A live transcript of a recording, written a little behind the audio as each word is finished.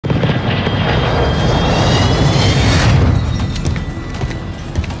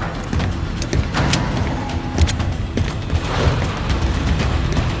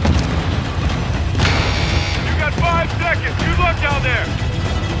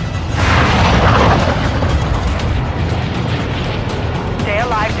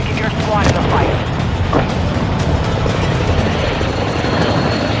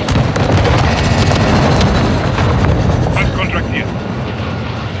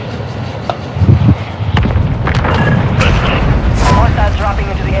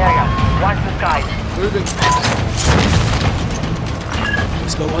Moving.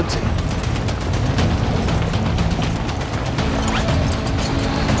 Let's go hunting.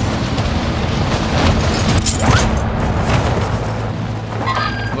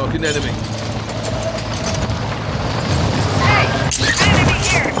 Marking enemy. Hey! Enemy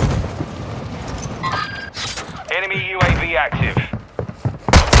here! Enemy UAV active.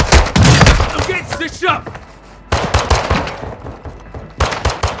 I'm getting stitched up!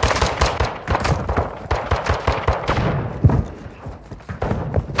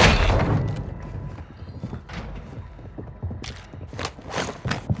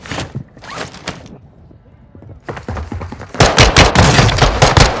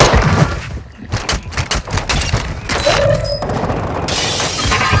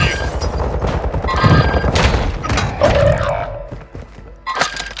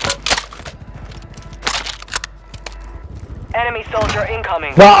 Enemy soldier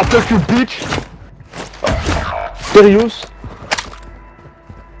incoming. Va, fuck you bitch! Serious?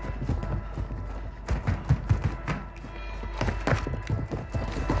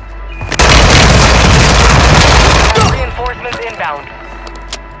 Reinforcements inbound.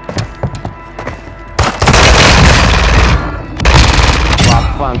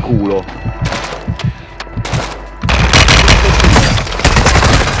 Vaffanculo.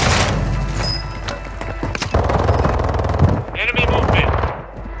 Enemy movement.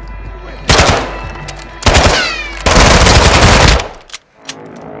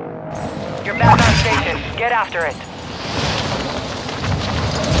 You're back on station. Get after it.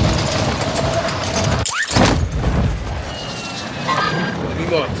 Enemy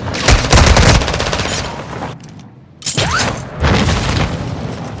marked.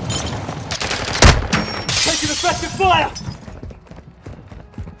 Taking effective fire!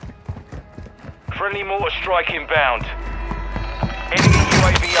 Friendly mortar strike inbound. Enemy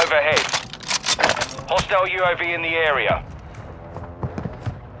UAV overhead. Hostile UAV in the area.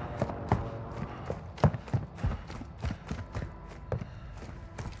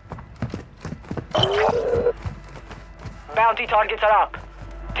 Bounty targets are up.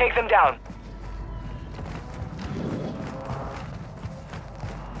 Take them down.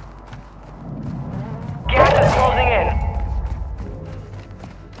 Gas is closing in.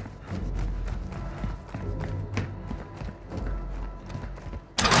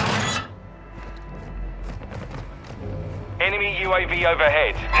 Enemy UAV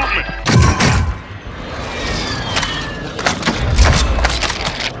overhead.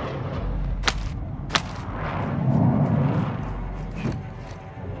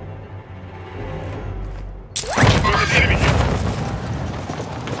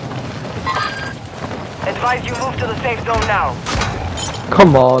 Advise you move to the safe zone now.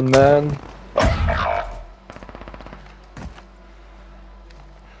 Come on, man.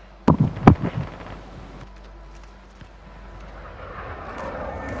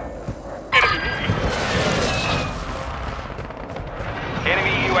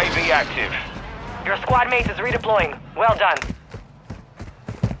 Enemy UAV active. Your squad mate is redeploying. Well done.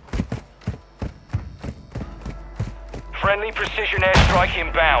 Friendly precision airstrike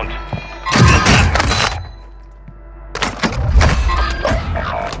inbound.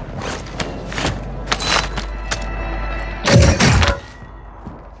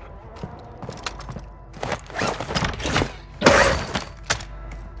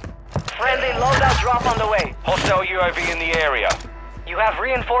 Friendly loadout drop on the way. Hostile UAV in the area. You have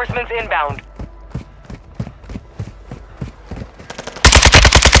reinforcements inbound.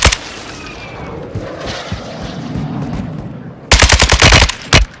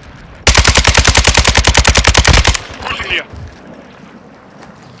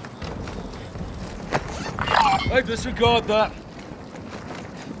 I disregard that.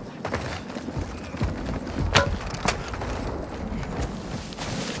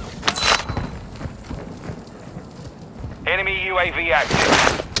 Enemy UAV active.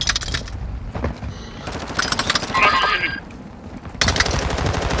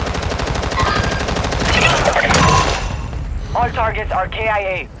 All targets are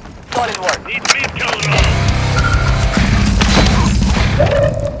KIA. Solid work.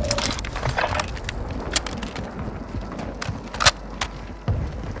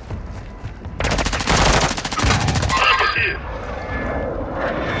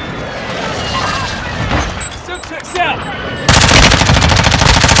 Subjects out!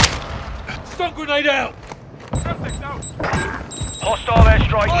 Stun grenade out! Hostile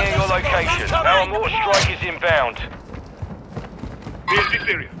airstrike near your location. Our mortar strike is inbound. Be in this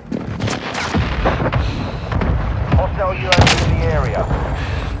area. Hostile UAV in the area.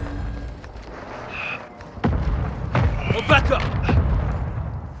 Well, back up!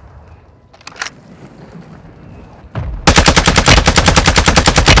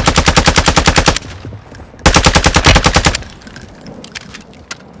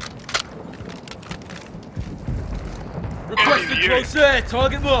 Requesting close air.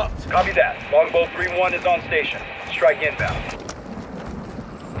 Target marked. Copy that. Longbow 3-1 is on station. Strike inbound.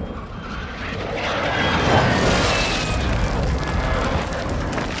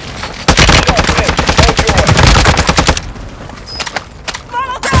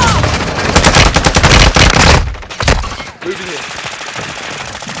 Moving in.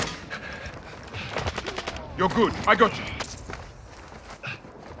 You're good. I got you.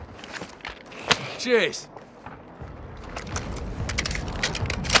 Cheers.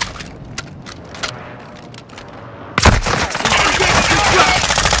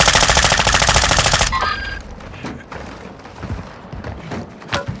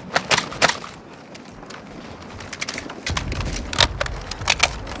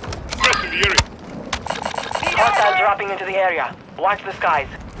 Hostiles dropping into the area. Watch the skies.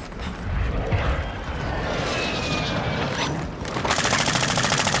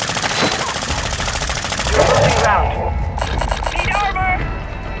 Moving round. Need armor!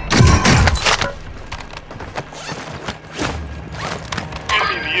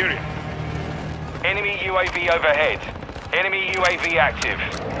 Enemy in the area. Enemy UAV overhead. Enemy UAV active.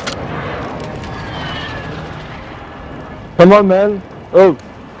 Come on, man. Oh.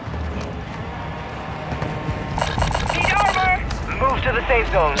 Need armor! Move to the safe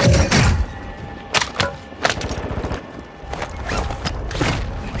zone.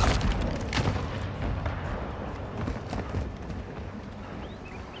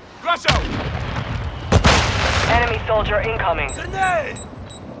 Rush out! Enemy soldier incoming.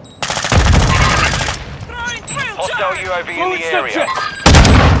 Hostile UAV in the area.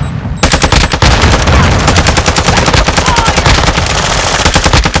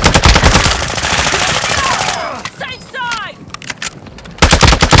 Safe side!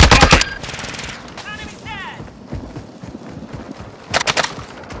 Enemy's dead!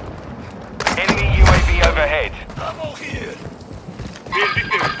 Enemy UAV overhead. Ammo here.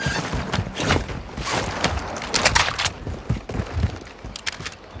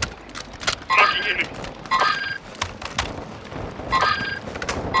 Marking enemy.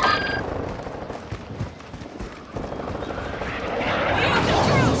 Use the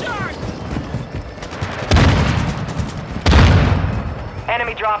drill charge!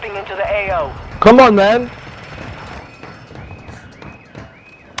 Enemy dropping into the AO. Come on, man.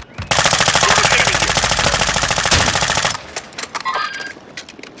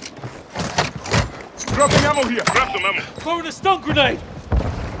 Dropping ammo here. Grab some ammo. Throwing a stun grenade.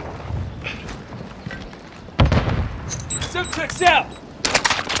 Semtex out.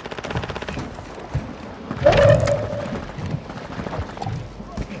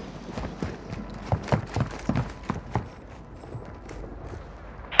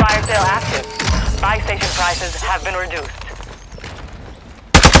 Fire sale active. Buy station prices have been reduced.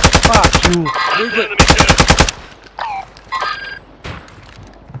 Fuck you. Move it.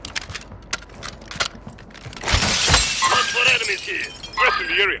 Multiple enemies here. Rest in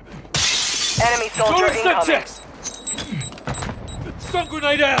the area. Enemy soldier Throwing incoming. Semtex. Stun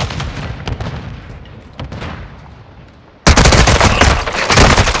grenade out.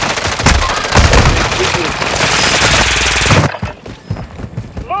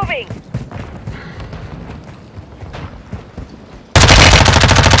 Moving!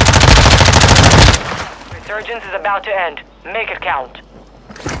 Resurgence is about to end. Make it count.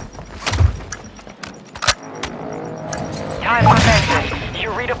 Time for vengeance.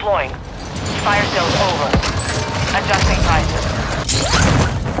 You're redeploying. Fire sale's over. Adjusting prices.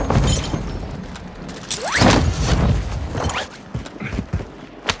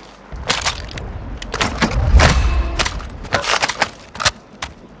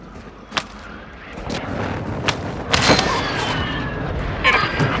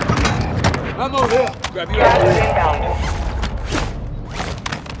 Ammo here. Grab your Gas ammo. is inbound.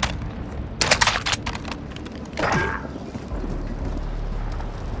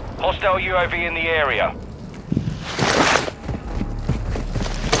 Hostile UAV in the area.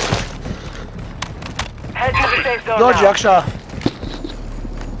 Head to the safe zone Dodge, now. Aksha.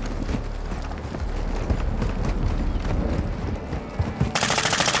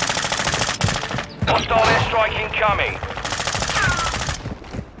 Hostile airstrike incoming.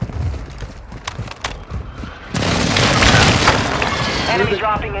 Enemy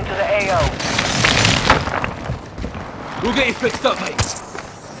dropping into the AO. We'll get you fixed up, mate.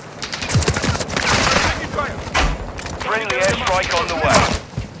 Friendly airstrike on the way.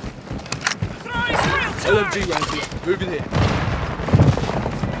 LMG round here. Moving here.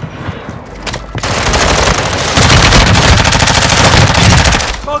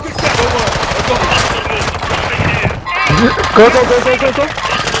 Target set. Don't worry. I've got it. Go, go, go, go, go, go.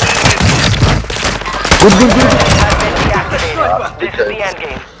 Good, good, good. Has been deactivated. Sniper! This is the end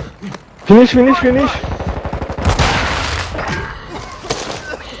game. Finish, finish, finish.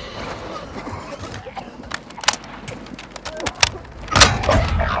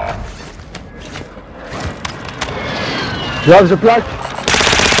 Grab the plaque.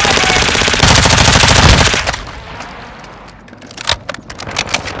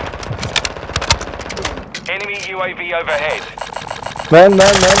 Enemy UAV overhead. Man.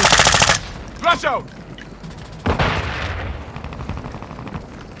 Flash out!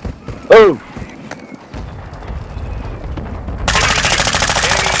 Oh.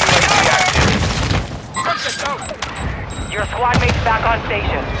 Your squad mates back on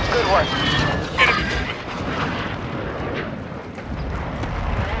station. Good work.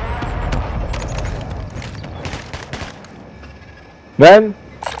 Man.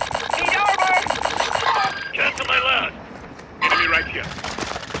 Need armor! Cancel my last. Enemy right here.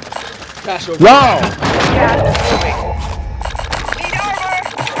 Cash over. Now. Gas is moving. Need armor!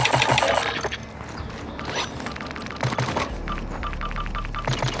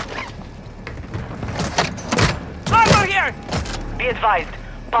 Armor here! Be advised,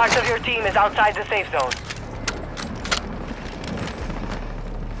 part of your team is outside the safe zone.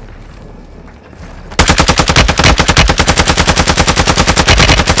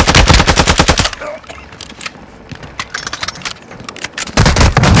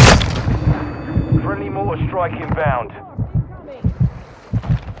 Friendly mortar strike inbound.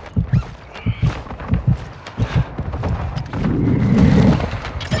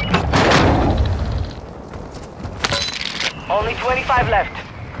 Only 25 left.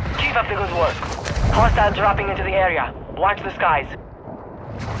 Keep up the good work. Hostiles dropping into the area. Watch the skies.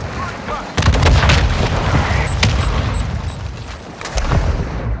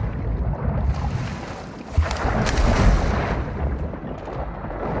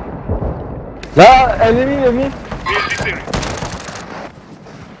 Là, ennemi.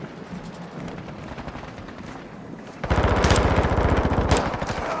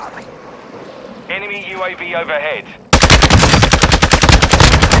 Enemy UAV overhead.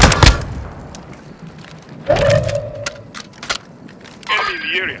 Enemy in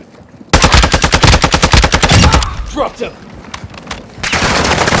the area. Dropped him!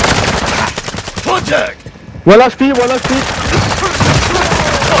 Contact! One HP.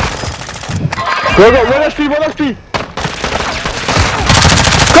 Go, one HP.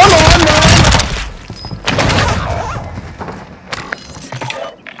 Come on, man.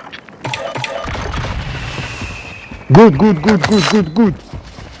 Good.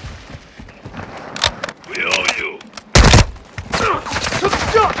 We owe you.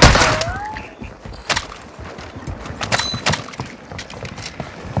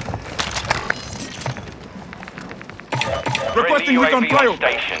 Requesting Friendly recon UAV on flyover.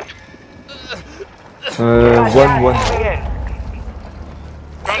 station. One. Moving in.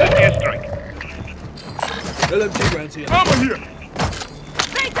 Grounded airstrike. LMG rounds here. Armor here.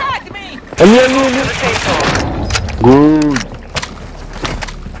 They tagged me! Enemy. To the safe zone. Good.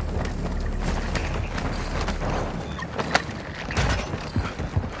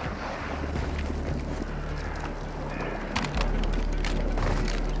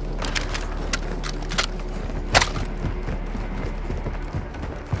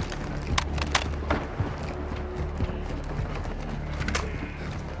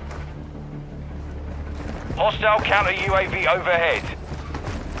 Hostile counter UAV overhead.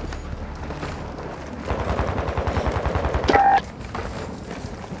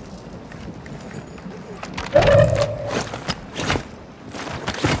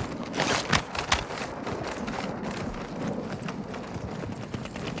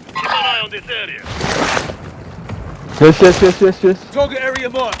 Keep an eye on this area. Yes. Target area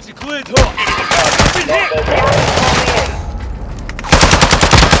marked. You cleared hot.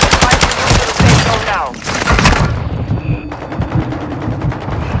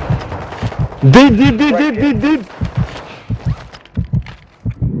 Deep.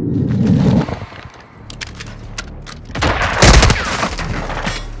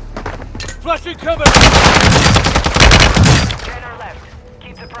 Flashing cover! Center left.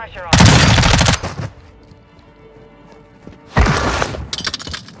 Keep the pressure on.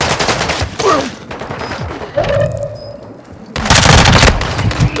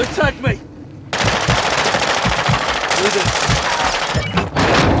 Attack me!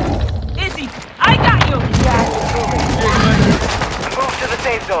 Izzy, I got you! Move to the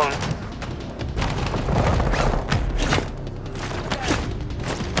safe zone.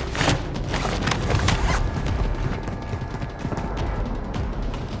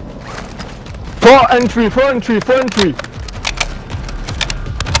 Four entry.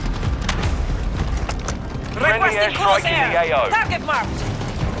 Friendly Requesting airstrike close in the air. AO. Target marked.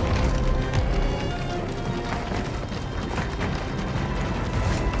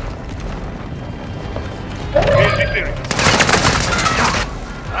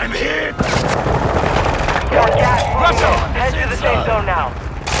 I'm here! Your gas moving in. Head to the safe zone now.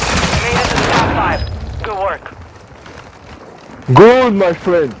 You made it to the top 5. Good work. Good, my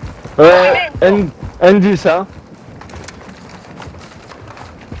friend. And this, huh?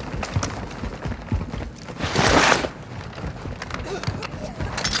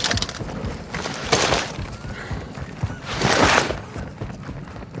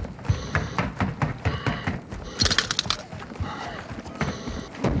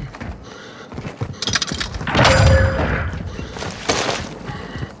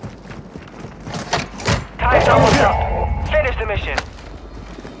 Time's almost up. Finish the mission.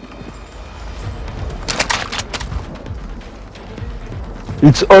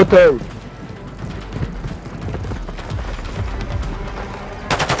 It's auto.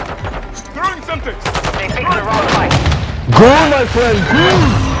 Throwing something! They picked the wrong fight. Go, my friend,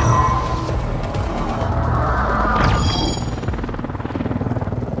 go!